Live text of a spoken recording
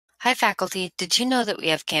Hi faculty, did you know that we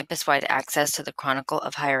have campus-wide access to the Chronicle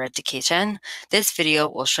of Higher Education? This video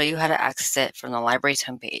will show you how to access it from the library's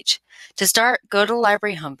homepage. To start, go to the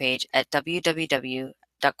library homepage at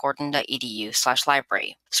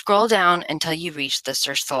www.gordon.edu/library. Scroll down until you reach the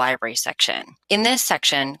Search the Library section. In this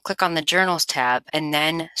section, click on the Journals tab and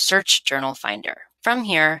then Search Journal Finder. From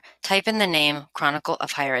here, type in the name Chronicle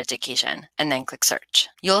of Higher Education and then click Search.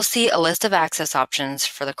 You'll see a list of access options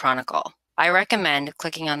for the Chronicle. I recommend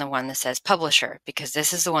clicking on the one that says Publisher because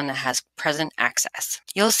this is the one that has present access.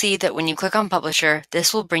 You'll see that when you click on Publisher,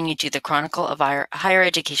 this will bring you to the Chronicle of Higher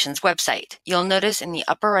Education's website. You'll notice in the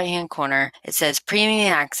upper right-hand corner, it says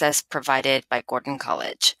Premium Access provided by Gordon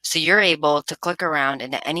College. So you're able to click around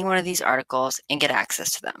into any one of these articles and get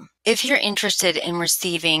access to them. If you're interested in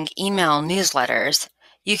receiving email newsletters,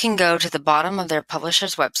 you can go to the bottom of their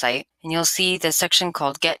publisher's website and you'll see the section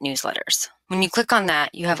called Get Newsletters. When you click on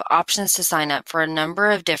that, you have options to sign up for a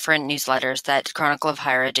number of different newsletters that Chronicle of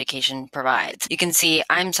Higher Education provides. You can see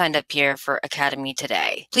I'm signed up here for Academy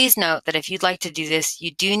Today. Please note that if you'd like to do this,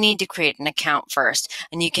 you do need to create an account first,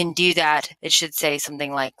 and you can do that. It should say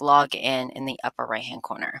something like log in the upper right-hand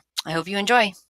corner. I hope you enjoy.